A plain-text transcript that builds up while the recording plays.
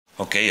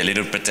Okay, a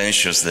little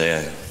pretentious,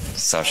 the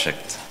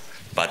subject,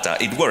 but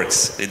it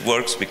works. It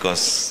works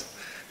because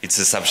it's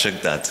a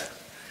subject that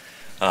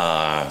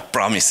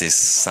promises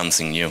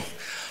something new.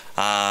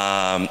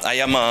 I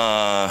am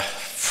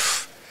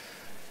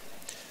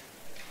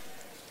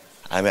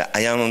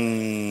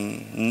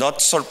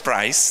not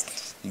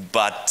surprised,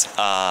 but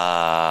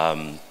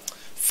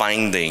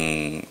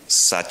finding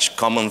such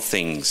common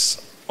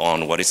things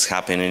on what is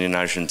happening in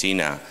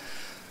Argentina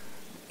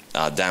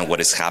than what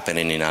is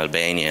happening in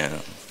Albania,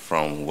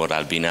 from what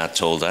Albina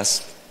told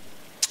us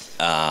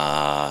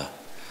by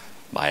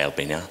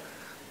Albina.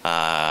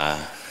 A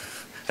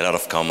lot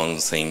of common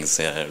things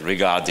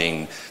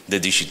regarding the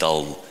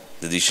digital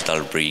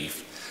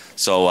brief.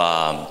 So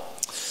I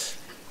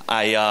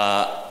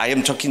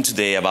am talking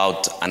today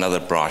about another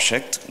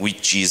project,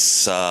 which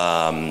is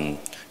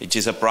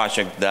a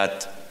project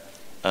that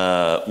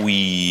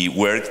we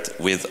worked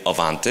with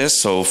Ovante.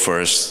 So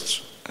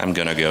first, I'm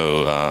gonna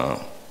go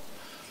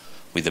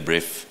with a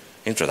brief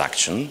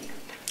introduction.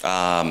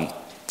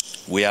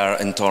 We are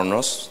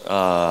Entornos,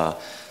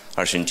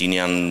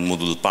 Argentinian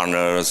Moodle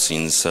partner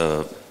since,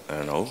 I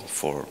don't know,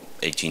 for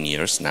 18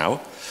 years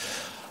now.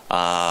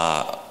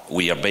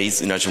 We are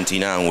based in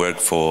Argentina and work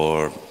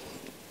for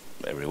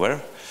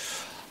everywhere.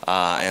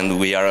 And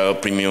we are a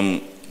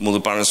premium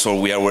Moodle partner, so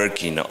we are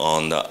working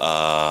on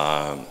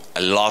a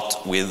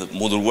lot with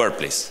Moodle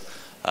Workplace,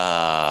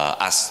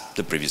 as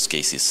the previous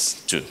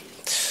cases too.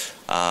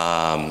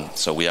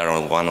 So we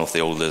are one of the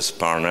oldest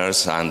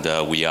partners, and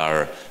we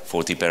are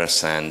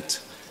 40%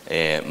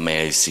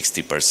 male,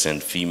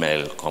 60%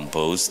 female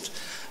composed,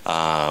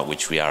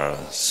 which we are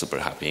super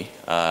happy.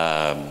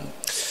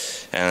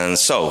 And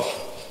so,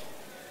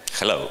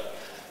 hello,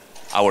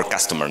 our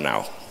customer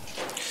now.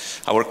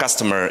 Our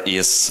customer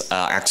is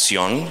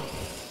Acción.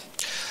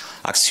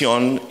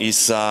 Acción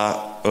is,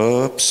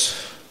 oops,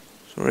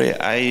 sorry,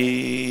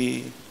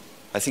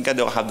 I think I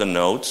don't have the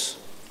notes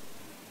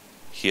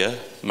here,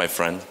 my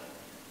friend.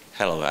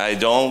 Hello, I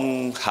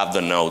don't have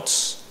the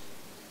notes.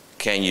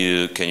 Can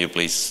you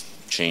please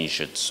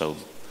change it so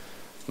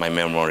my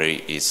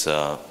memory is,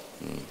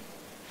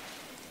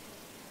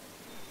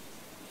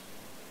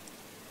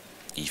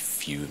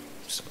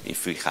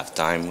 if we have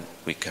time,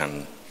 we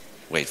can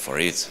wait for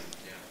it.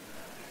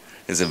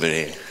 It's a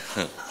very,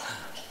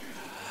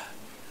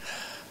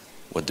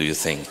 what do you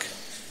think?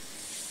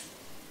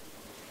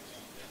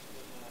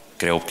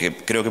 Creo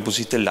que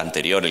pusiste el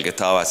anterior, el que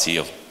estaba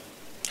vacío.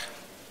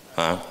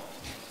 ¿Ah?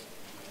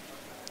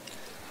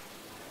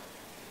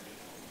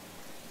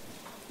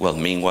 Well,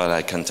 meanwhile,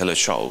 I can tell a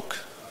joke.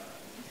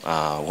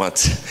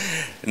 What?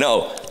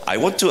 No, I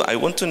want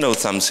to know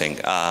something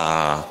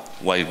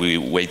while we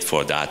wait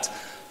for that.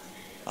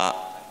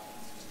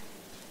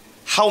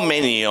 How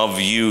many of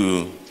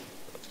you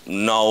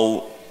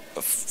know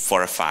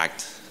for a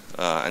fact,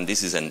 and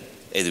this is an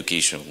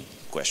education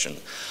question,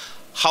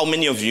 how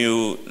many of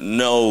you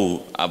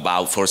know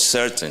for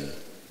certain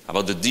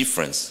about the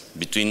difference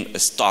between a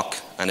stock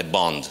and a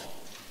bond?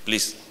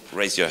 Please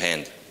raise your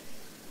hand.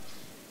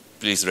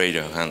 Please raise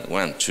your hand.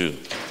 1, 2.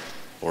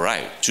 All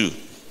right, 2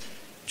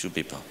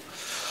 people.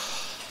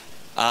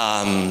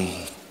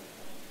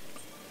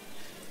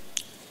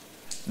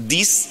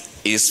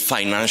 This is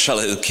financial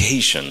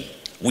education.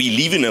 We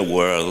live in a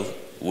world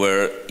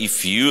where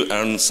if you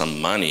earn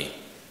some money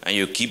and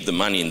you keep the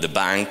money in the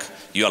bank,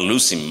 you are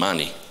losing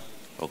money,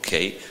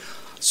 okay?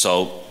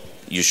 So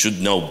you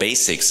should know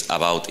basics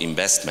about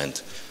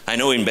investment. I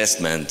know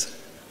investment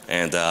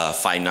and the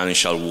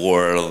financial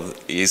world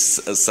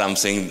is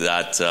something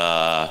that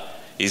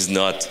is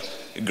not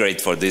great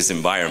for this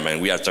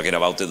environment. We are talking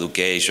about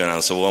education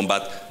and so on,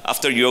 but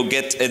after you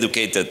get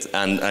educated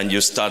and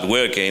you start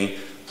working,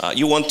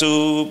 you want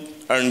to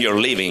earn your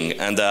living.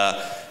 And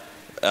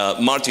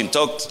Martin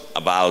talked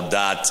about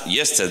that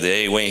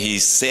yesterday when he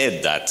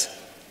said that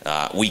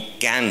we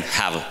can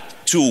have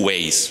 2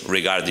 ways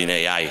regarding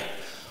AI.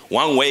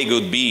 One way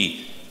could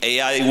be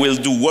AI will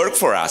do work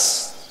for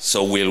us,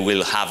 so we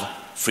will have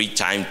free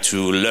time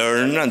to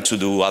learn and to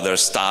do other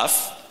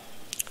stuff.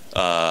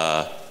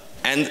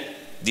 And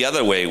the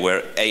other way,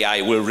 where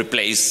AI will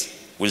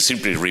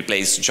simply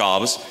replace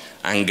jobs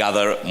and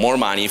gather more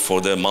money for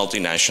the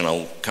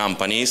multinational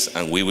companies,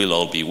 and we will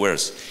all be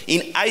worse.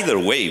 In either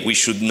way, we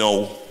should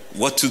know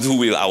what to do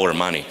with our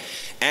money.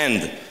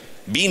 And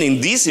being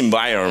in this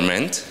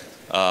environment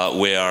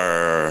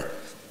where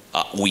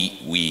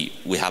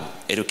we have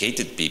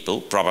educated people,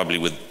 probably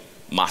with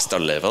master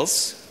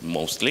levels,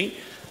 mostly,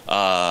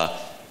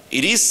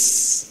 it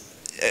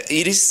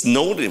is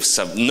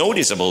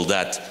noticeable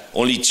that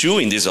only 2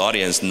 in this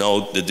audience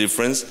know the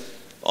difference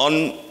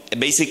on a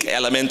basic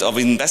element of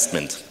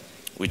investment,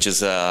 which is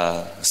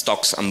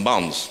stocks and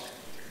bonds.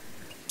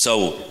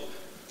 So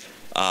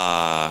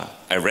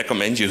I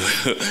recommend you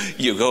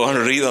you go and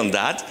read on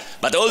that.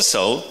 But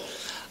also,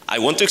 I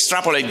want to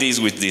extrapolate this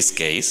with this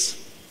case,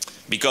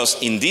 because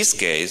in this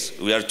case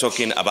we are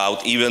talking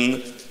about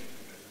even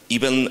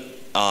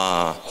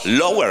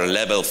lower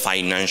level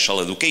financial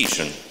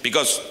education,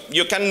 because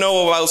you can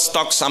know about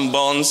stocks and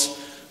bonds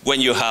when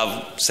you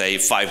have, say,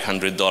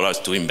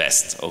 $500 to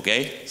invest,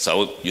 okay?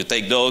 So you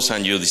take those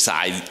and you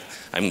decide,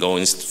 I'm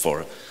going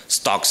for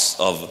stocks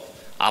of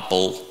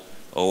Apple,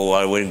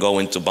 or we're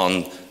going to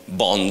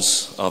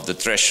bonds of the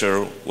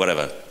treasury,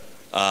 whatever.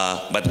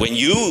 But when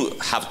you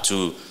have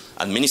to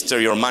administer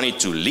your money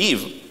to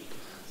live,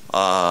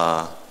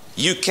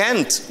 you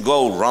can't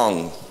go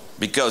wrong,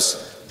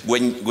 because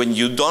when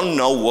you don't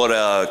know what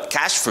a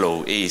cash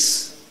flow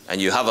is, and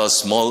you have a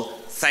small,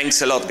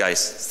 thanks a lot,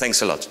 guys,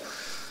 thanks a lot.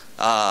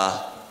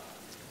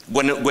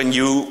 When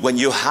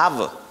you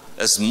have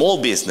a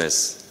small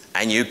business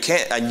and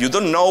you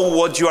don't know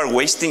what you are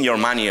wasting your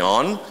money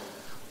on,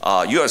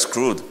 you are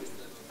screwed.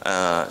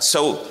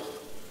 So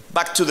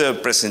back to the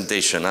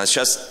presentation. I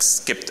just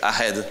skipped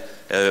ahead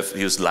a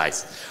few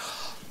slides.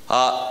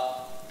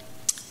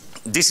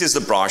 This is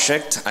the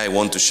project I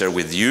want to share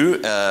with you.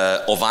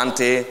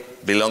 Ovante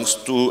belongs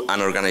to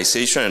an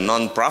organization, a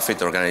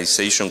non-profit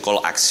organization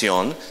called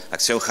Acción.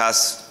 Acción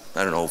has,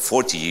 I don't know,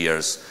 40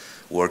 years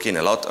working,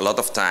 a lot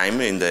of time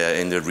in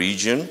the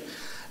region.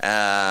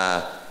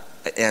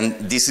 And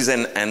this is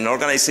an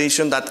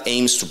organization that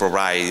aims to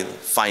provide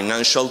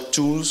financial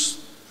tools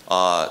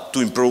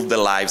to improve the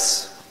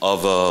lives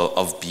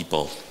of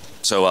people.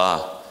 So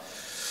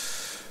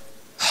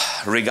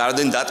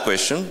regarding that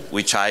question,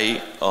 which I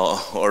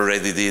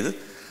already did,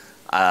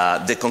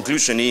 the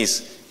conclusion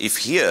is, if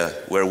here,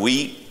 where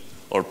we,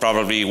 or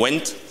probably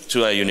went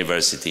to a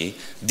university,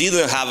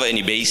 didn't have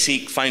any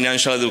basic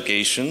financial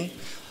education,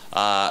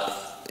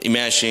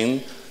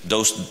 imagine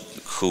those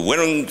who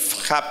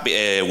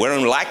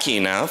weren't lucky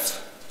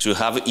enough to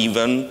have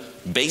even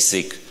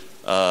basic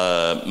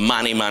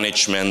money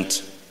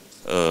management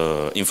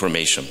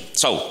information.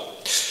 So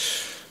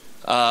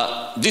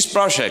this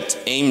project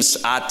aims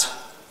at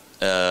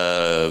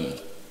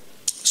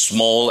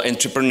small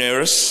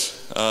entrepreneurs.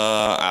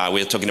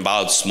 We're talking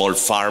about small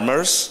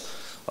farmers,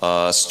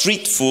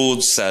 street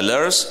food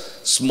sellers,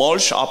 small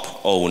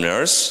shop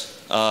owners,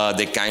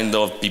 the kind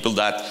of people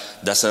that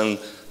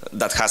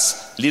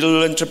has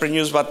little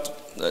entrepreneurs but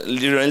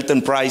little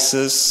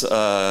enterprises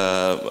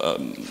that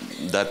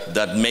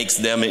makes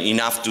them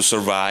enough to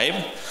survive,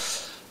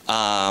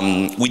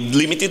 with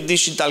limited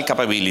digital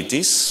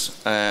capabilities,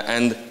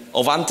 and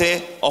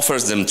Ovante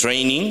offers them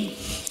training,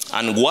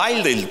 and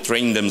while they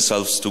train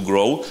themselves to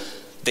grow,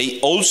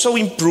 they also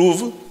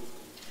improve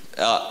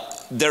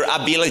their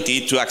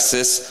ability to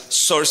access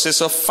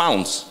sources of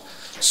funds.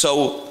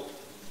 So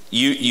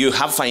you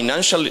have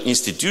financial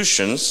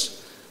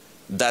institutions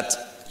that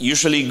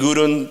usually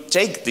couldn't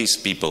take these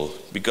people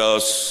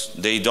because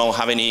they don't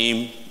have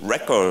any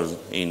record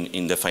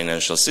in the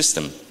financial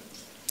system.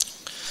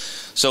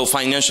 So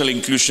financial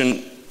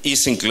inclusion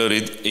is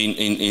included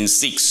in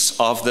 6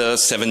 of the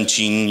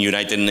 17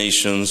 United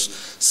Nations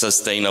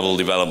Sustainable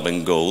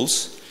Development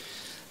Goals.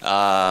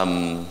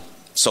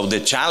 So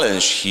the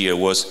challenge here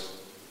was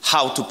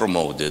how to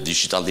promote the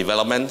digital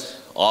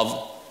development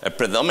of a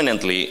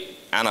predominantly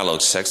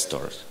analog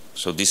sector.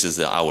 So this is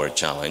our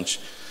challenge,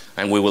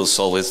 and we will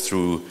solve it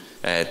through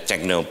a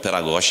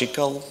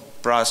techno-pedagogical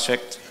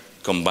project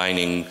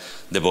combining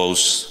the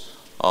both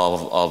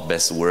of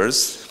best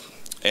words,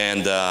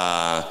 and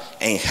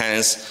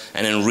enhance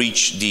and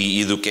enrich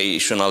the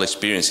educational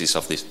experiences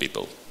of these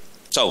people.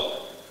 So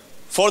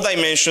 4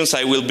 dimensions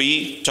I will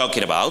be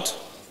talking about.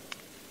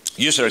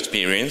 User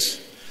experience.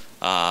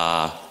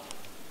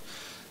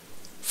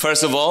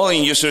 First of all,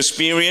 in user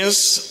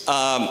experience,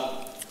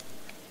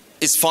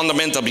 it's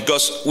fundamental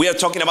because we are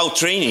talking about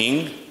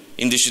training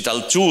in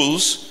digital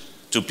tools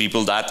to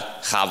people that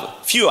have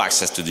few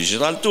access to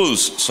digital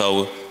tools.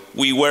 So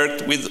we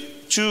worked with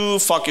 2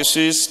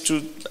 focuses.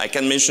 I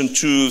can mention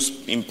 2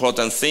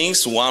 important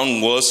things.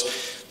 One was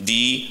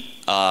the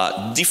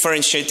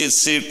differentiated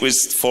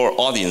circuits for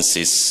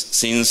audiences,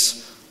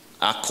 since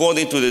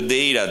according to the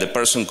data the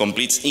person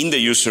completes in the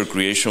user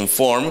creation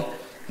form,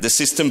 the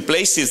system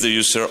places the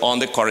user on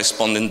the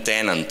corresponding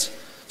tenant.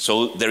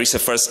 So there is a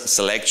first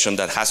selection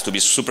that has to be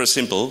super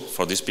simple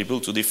for these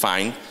people to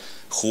define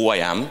who I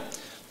am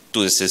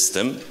to the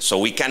system, so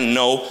we can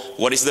know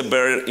what is the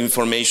better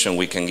information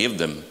we can give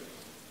them.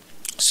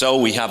 So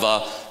we have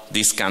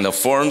these kind of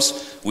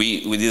forms.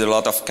 We did a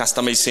lot of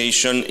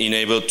customization,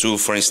 able to,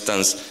 for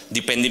instance,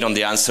 depending on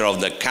the answer of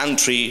the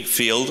country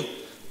field,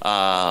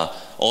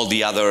 all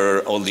the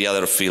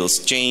other fields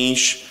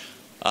change.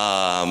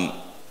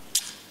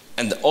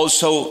 And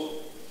also,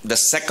 the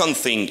second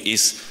thing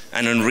is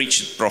an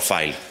enriched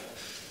profile.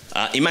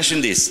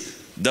 Imagine this.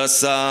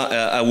 There's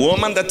a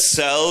woman that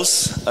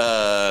sells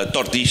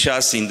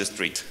tortillas in the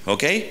street,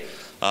 okay?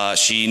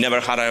 She never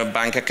had a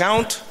bank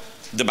account.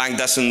 The bank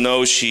doesn't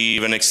know she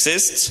even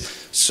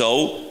exists.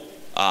 So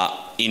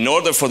in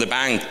order for the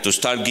bank to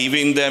start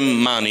giving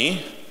them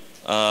money,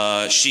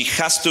 she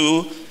has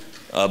to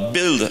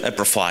build a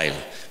profile.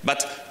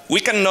 But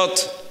we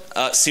cannot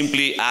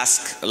simply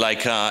ask,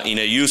 like in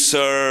a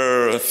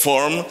user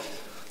form,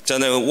 tell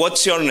them,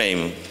 what's your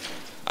name?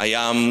 I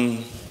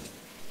am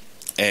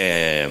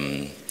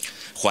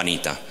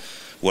Juanita,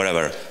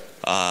 whatever.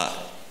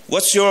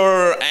 What's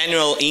your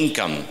annual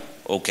income?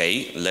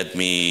 Okay, let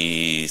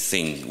me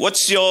think.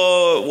 What's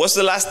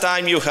the last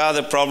time you had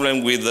a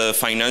problem with a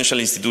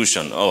financial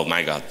institution? Oh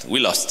my God, we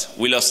lost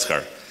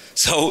her.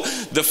 So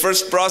in the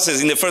first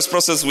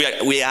process,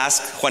 we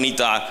ask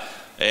Juanita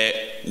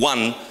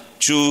 1,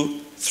 2,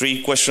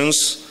 3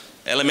 questions,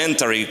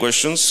 elementary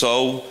questions,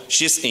 so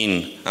she's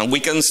in, and we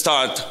can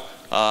start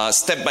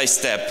step by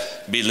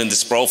step building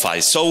this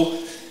profile. So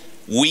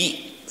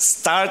we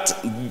start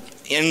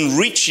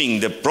enriching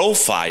the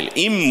profile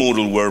in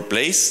Moodle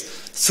Workplace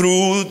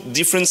through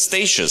different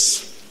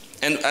stages.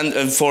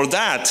 And for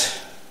that,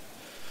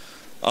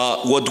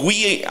 what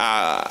we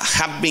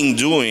have been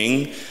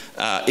doing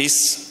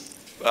is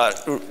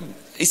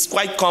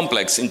quite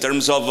complex in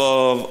terms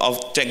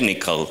of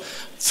technical.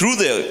 Through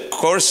the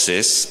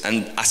courses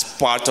and as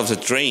part of the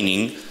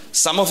training,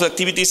 some of the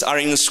activities are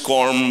in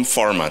SCORM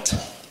format.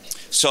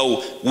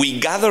 So we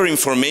gather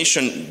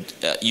information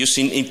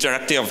using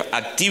interactive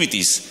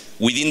activities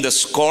within the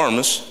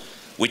SCORMs,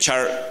 which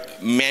are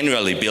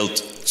manually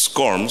built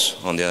SCORMs.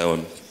 On the other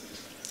one,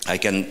 I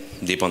can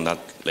dip on that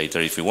later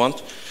if you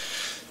want.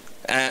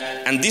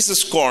 And these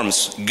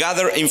SCORMs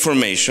gather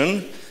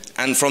information,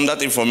 and from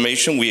that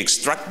information we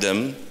extract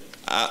them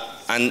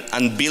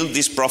and build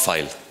this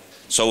profile.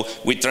 So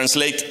we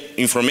translate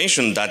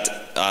information that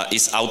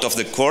is out of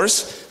the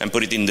course and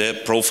put it in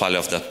the profile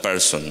of that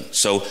person.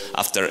 So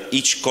after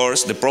each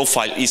course, the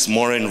profile is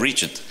more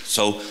enriched.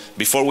 So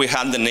before we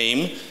had the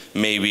name,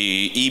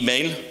 maybe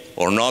email,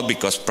 or not,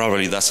 because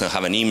probably doesn't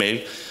have an email.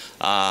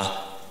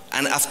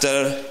 And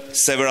after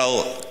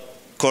several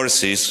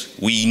courses,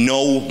 we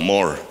know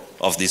more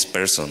of this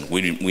person.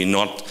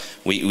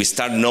 We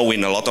start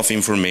knowing a lot of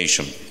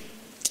information.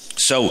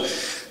 So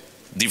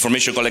the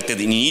information collected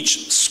in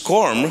each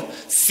SCORM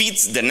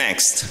feeds the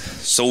next.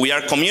 So we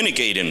are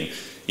communicating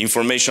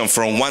information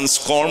from one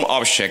SCORM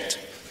object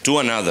to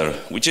another,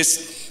 which is,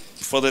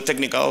 for the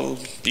technical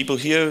people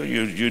here,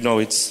 you know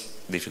it's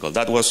difficult.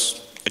 That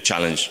was a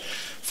challenge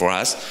for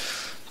us.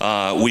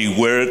 We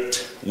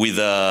worked with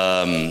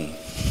a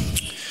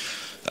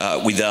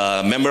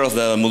member of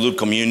the Moodle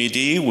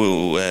community,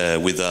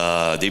 with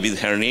David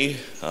Herney.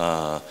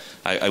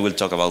 I will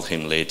talk about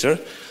him later.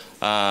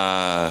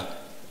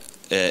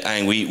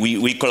 And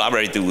we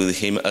collaborated with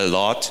him a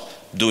lot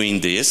doing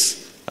this.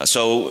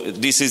 So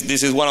this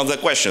is one of the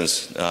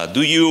questions.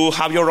 Do you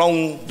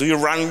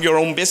run your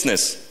own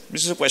business?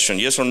 This is a question,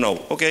 yes or no?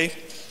 Okay,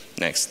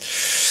 next.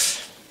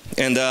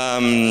 And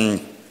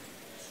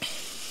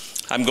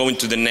I'm going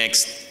to the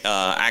next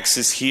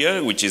axis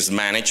here, which is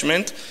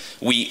management.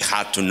 We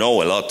had to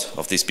know a lot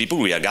of these people.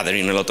 We are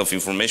gathering a lot of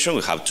information.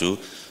 We have to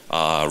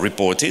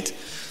report it.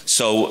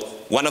 So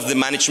one of the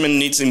management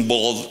needs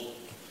involve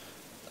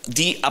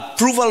the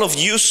approval of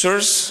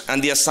users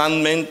and the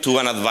assignment to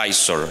an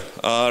advisor.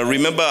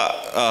 Remember,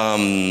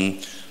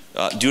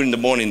 during the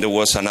morning there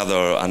was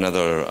another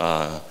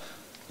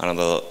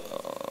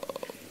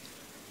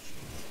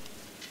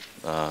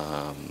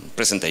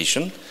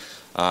presentation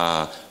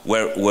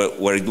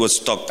where it was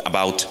talked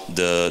about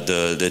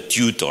the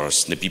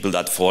tutors, the people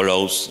that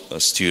follows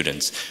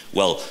students.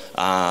 Well,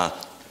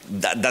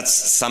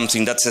 that's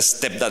a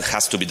step that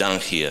has to be done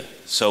here.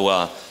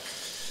 So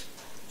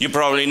you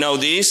probably know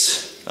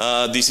this.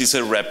 This is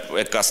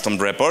a custom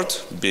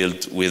report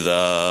built with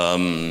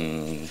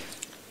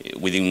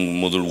within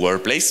Moodle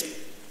Workplace,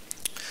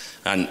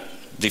 and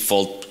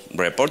default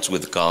reports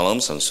with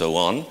columns and so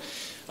on.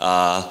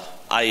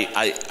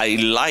 I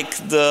like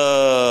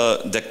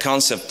the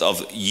concept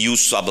of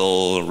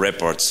usable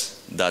reports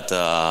that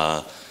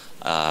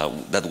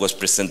that was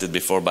presented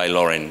before by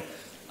Lauren.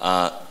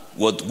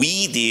 What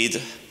we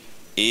did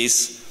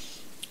is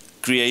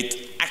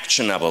create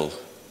actionable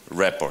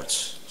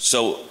reports.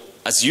 So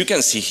as you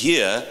can see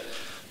here,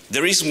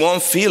 there is one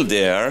field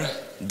there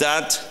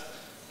that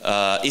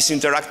is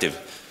interactive.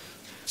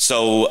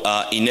 So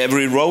in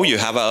every row you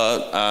have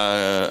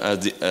a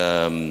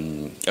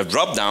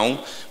drop down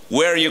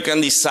where you can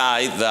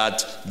decide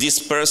that this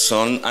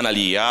person,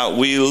 Analia,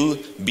 will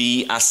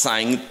be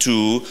assigned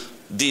to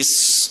this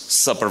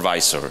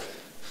supervisor.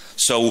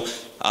 So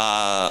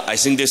I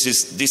think this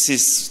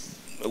is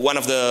one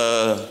of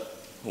the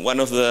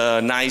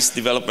nice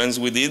developments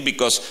we did,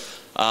 because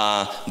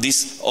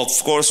this of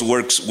course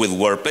works with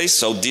Workplace.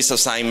 So this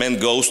assignment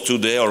goes to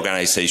the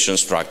organization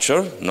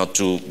structure, not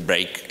to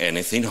break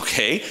anything,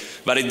 okay?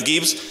 But it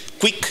gives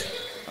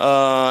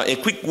a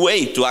quick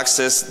way to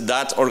access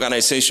that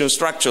organization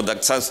structure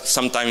that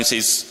sometimes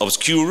is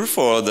obscure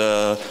for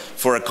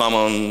a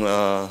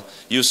common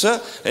user,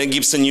 and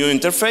gives a new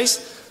interface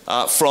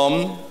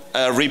from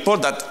a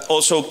report that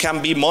also can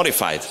be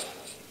modified.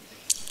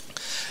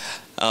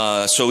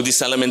 So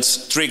these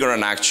elements trigger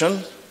an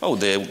action. Oh,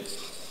 the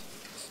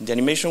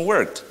animation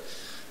worked.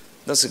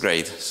 That's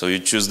great. So you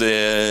choose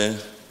the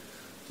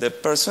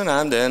person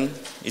and then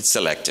it's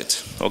selected.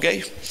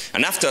 Okay.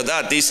 And after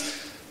that, this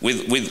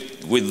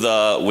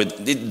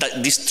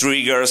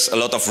triggers a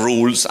lot of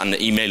rules, and the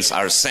emails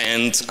are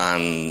sent.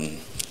 And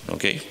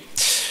okay.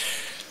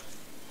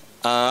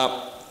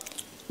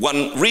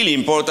 One really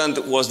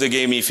important was the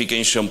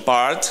gamification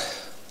part.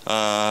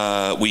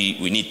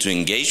 We need to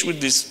engage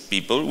with these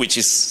people, which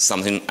is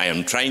something I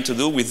am trying to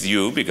do with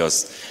you,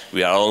 because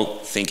we are all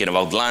thinking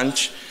about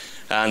lunch.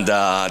 And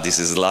this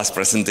is the last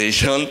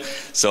presentation.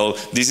 So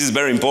this is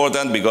very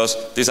important because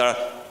these are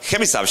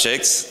heavy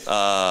subjects.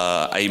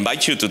 I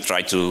invite you to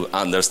try to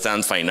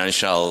understand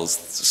financial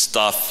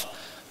stuff.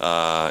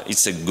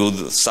 It's a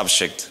good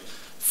subject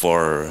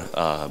for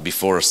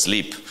before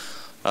sleep.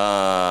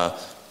 The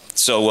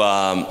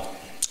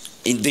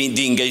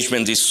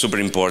engagement is super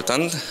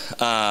important.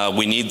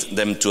 We need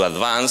them to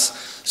advance.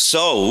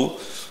 So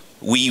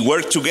we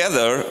work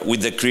together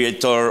with the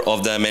creator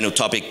of the menu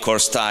topic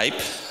course type,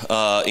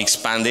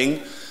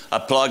 expanding a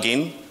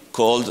plugin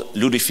called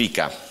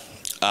Ludifica.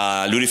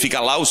 Ludifica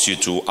allows you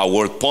to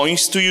award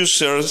points to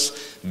users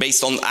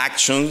based on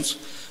actions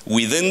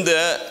within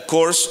the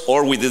course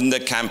or within the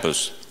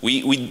campus.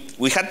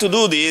 We had to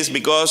do this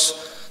because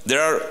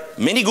there are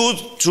many good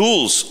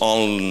tools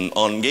on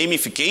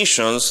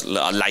gamifications,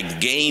 like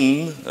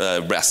Game,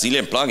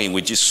 Brazilian plugin,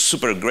 which is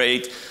super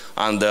great,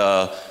 and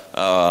well,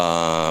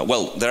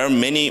 there are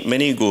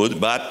many good,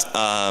 but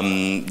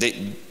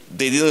they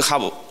didn't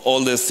have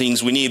all the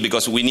things we need,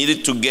 because we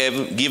needed to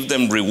give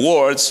them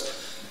rewards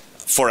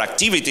for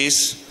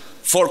activities,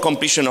 for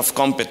completion of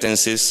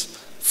competencies,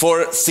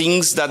 for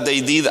things that they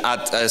did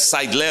at a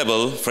site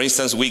level. For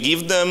instance, we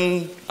give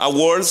them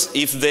awards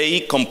if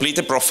they complete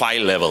a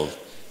profile level.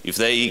 If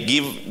they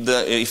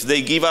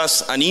give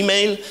us an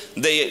email,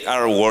 they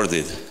are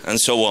awarded, and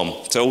so on.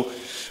 So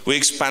we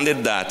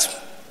expanded that.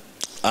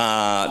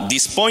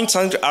 These points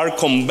are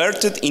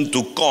converted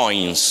into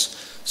coins.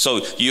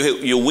 So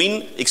you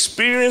win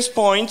experience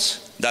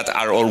points that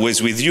are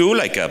always with you,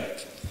 like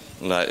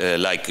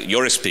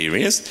your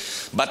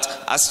experience. But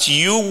as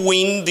you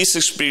win this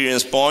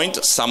experience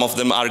point, some of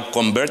them are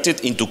converted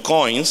into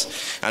coins,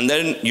 and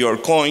then your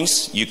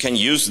coins, you can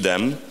use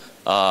them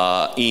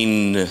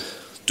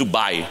to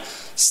buy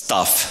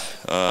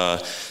stuff.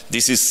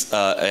 This is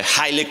a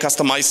highly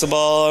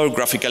customizable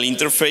graphical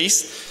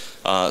interface.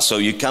 So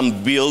you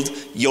can build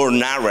your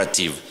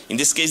narrative. In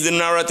this case, the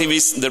narrative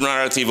is the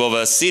narrative of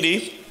a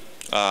city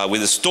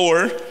with a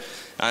store.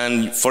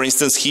 And for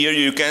instance, here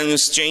you can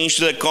exchange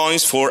the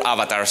coins for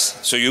avatars.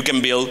 So you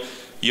can build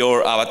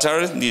your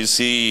avatar. You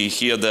see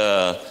here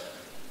wait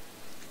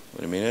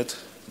a minute,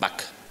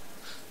 back.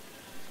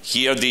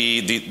 Here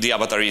the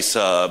avatar is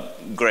a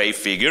gray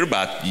figure,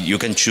 but you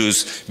can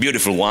choose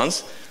beautiful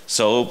ones.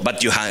 So,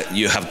 but you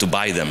have to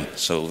buy them.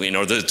 So in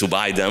order to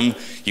buy them,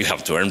 you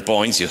have to earn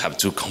points, you have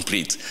to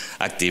complete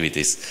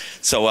activities.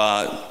 So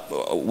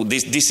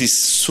this is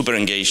super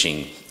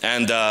engaging.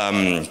 And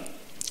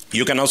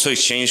you can also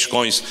exchange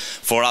coins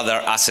for other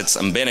assets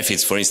and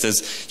benefits. For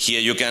instance, here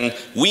you can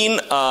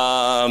win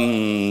a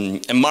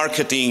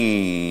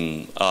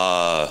marketing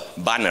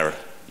banner.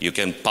 You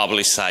can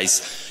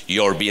publicize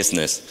your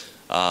business.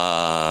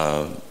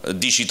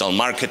 Digital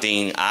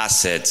marketing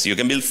assets. You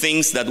can build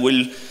things that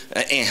will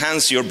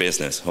enhance your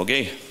business,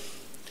 okay?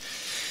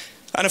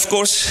 And of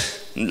course,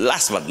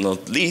 last but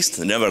not least,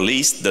 never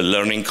least, the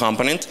learning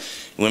component.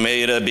 We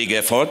made a big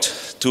effort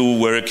to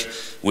work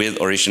with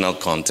original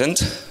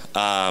content.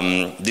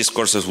 These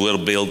courses were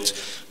built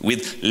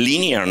with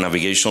linear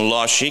navigation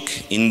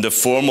logic in the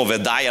form of a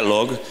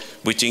dialogue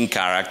between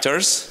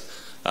characters.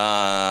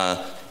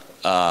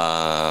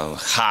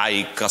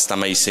 High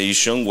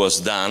customization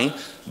was done,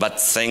 but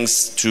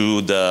thanks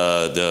to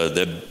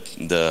the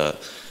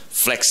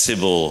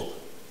flexible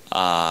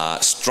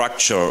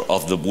structure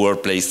of the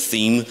workplace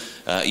theme,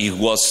 it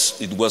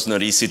was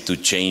not easy to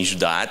change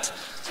that.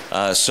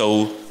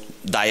 So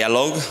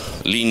dialogue,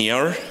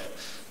 linear,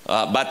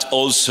 but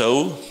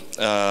also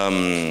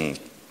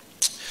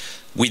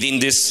within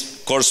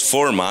this course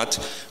format,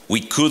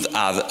 we could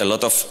add a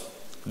lot of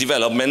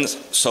development.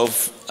 So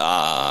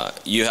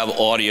you have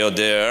audio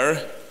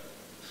there,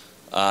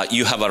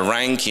 you have a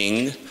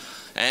ranking,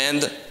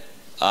 and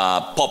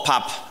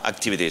pop-up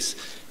activities.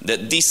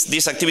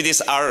 These activities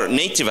are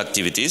native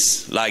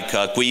activities, like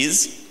a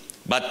quiz,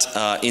 but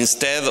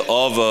instead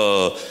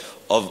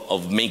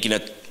of making a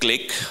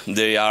click,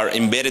 they are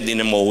embedded in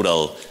a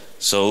modal.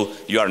 So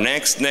you are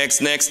next,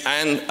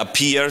 and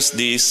appears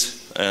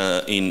this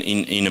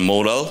in a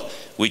modal,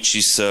 which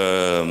is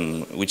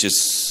the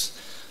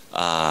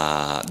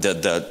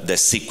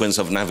sequence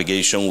of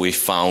navigation we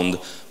found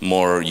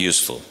more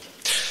useful.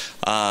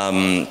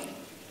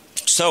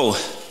 So,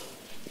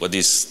 what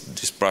does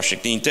this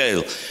project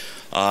entail?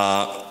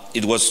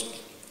 It was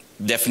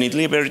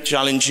definitely a very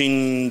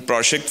challenging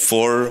project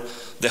for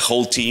the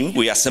whole team.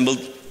 We assembled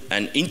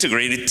an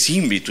integrated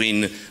team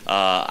between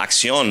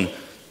Acción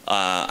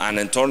and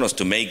Entornos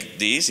to make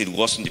this. It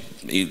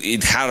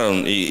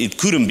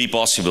couldn't be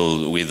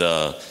possible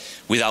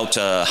without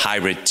a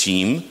hybrid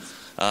team.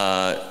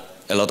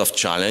 A lot of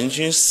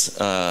challenges,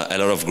 a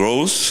lot of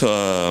growth,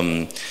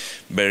 a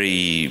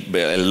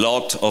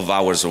lot of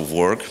hours of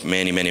work,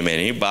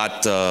 many,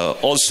 but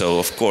also,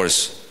 of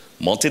course,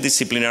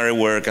 multidisciplinary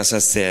work, as I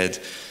said,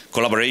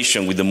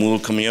 collaboration with the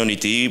Moodle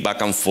community,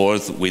 back and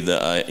forth with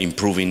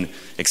improving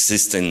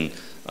existing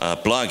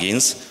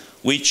plugins,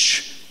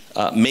 which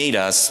made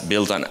us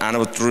build an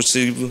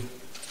unobtrusive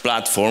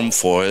platform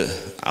for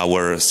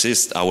our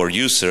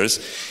users,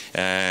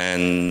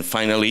 and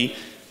finally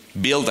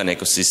build an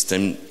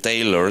ecosystem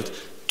tailored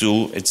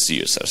to its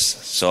users.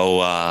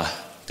 So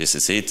this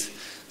is it.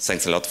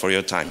 Thanks a lot for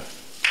your time.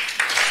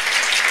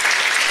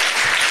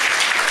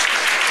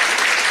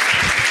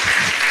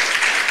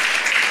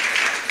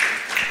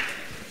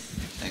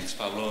 Thanks,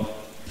 Pablo.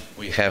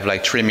 We have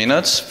like 3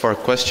 minutes for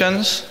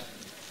questions.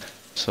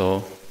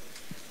 So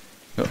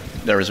oh,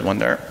 there is one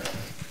there.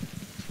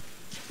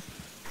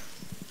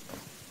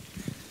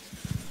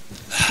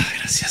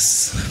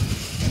 Gracias.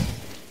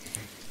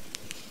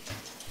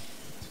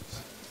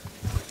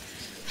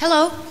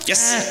 Hello.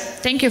 Yes.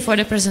 Thank you for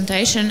the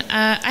presentation.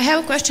 I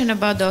have a question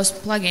about those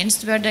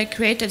plugins. Were they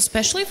created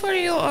specially for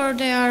you, or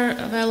they are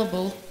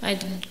available? I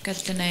didn't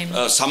catch the name.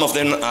 Some of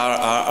them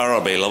are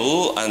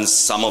available, and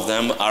some of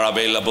them are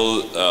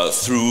available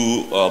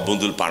through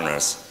Moodle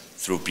partners,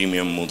 through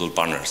premium Moodle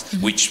partners,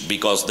 which,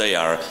 because they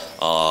are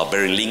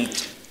very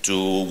linked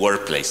to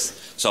Workplace.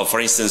 So, for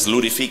instance,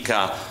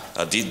 Ludifica,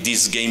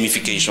 this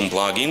gamification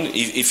plugin,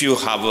 if you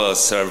have a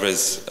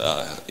service,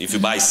 if you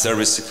buy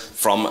service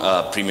from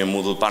a premium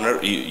Moodle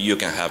partner, you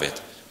can have it.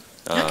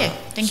 Okay,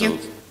 thank you.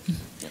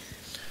 Yeah.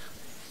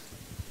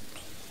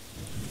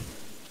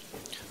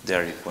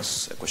 There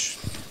was a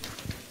question.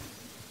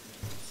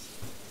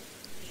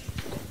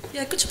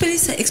 Yeah, could you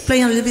please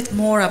explain a little bit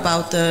more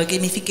about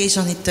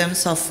gamification in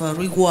terms of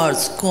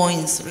rewards,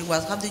 coins,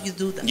 rewards? How do you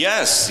do that?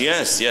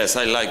 Yes,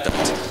 I like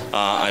that.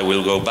 I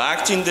will go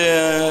back in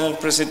the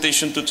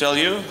presentation to tell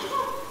you.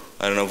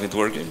 I don't know if it's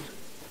working.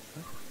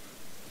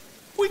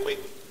 Uy.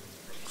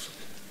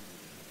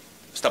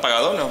 ¿Está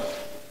apagado o no?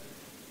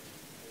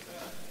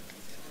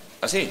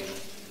 ¿Así?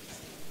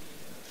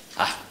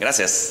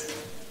 Gracias.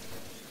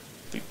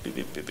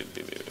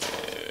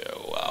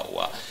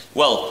 Wow.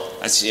 Well,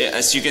 as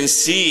you can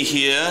see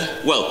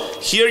here,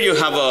 here you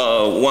have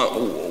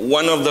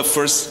one of the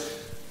first.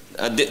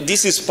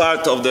 This is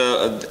part of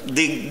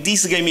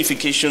this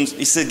gamification.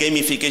 It's a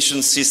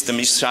gamification system.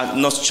 It's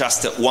not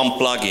just one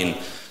plugin.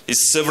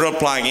 It's several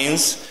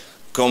plugins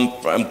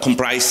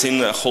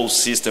comprising a whole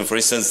system. For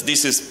instance,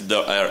 this is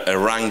a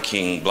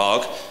ranking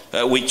block,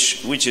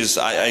 which is,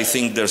 I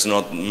think there's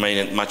not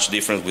much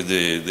difference with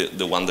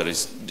the one that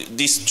is.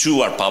 These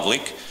two are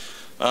public,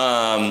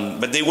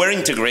 but they were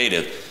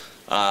integrated.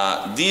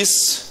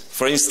 This,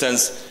 for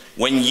instance,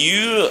 when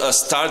you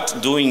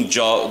start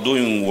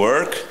doing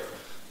work,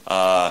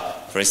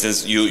 for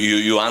instance,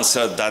 you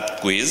answer that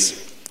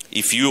quiz.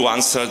 If you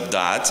answer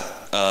that,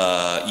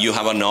 you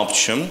have an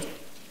option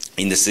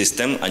in the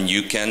system, and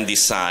you can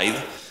decide,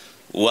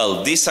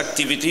 well, this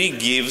activity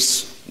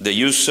gives the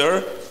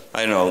user,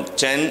 I don't know,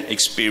 10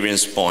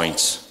 experience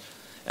points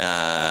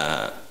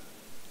and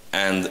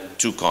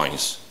 2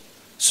 coins.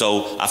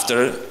 So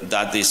after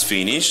that is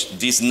finished,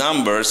 these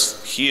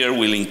numbers here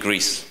will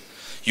increase.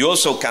 You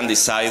also can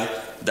decide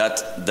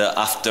that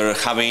after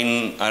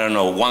having, I don't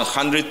know,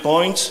 100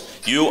 points,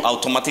 you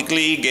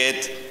automatically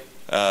get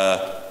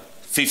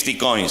 50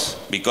 coins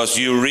because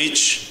you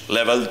reach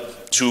level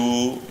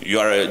 2, you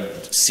are a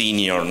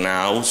senior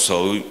now,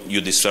 so you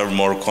deserve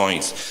more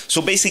coins.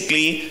 So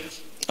basically,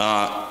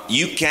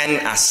 you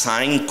can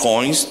assign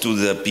coins to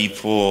the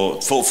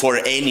people for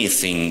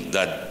anything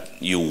that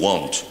you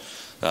want.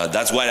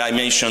 That's why I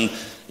mentioned,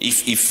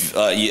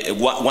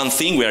 one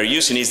thing we are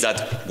using is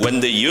that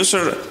when the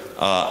user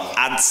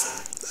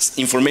adds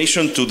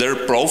information to their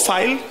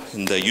profile,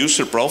 in the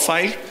user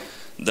profile,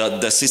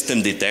 the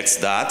system detects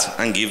that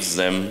and gives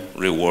them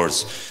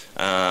rewards.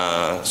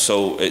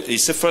 So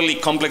it's a fairly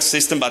complex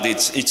system, but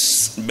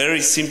it's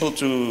very simple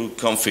to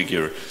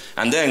configure.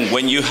 And then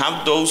when you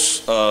have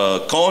those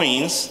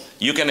coins,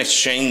 you can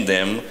exchange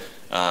them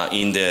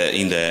in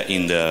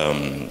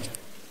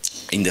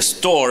the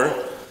store.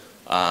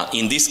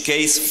 In this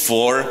case,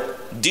 for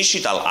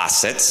digital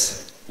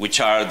assets,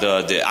 which are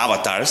the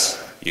avatars.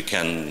 You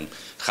can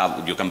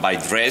buy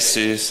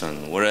dresses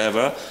and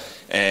whatever,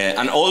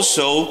 and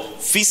also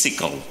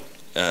physical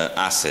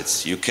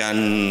assets. You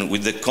can,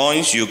 with the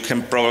coins, you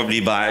can probably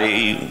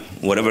buy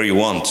whatever you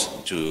want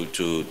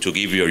to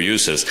give your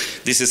users.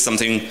 This is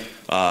something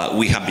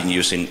we have been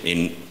using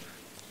in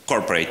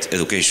corporate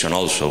education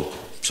also.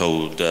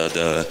 So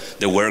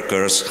the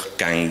workers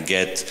can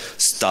get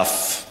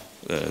stuff,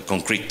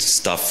 concrete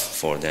stuff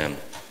for them.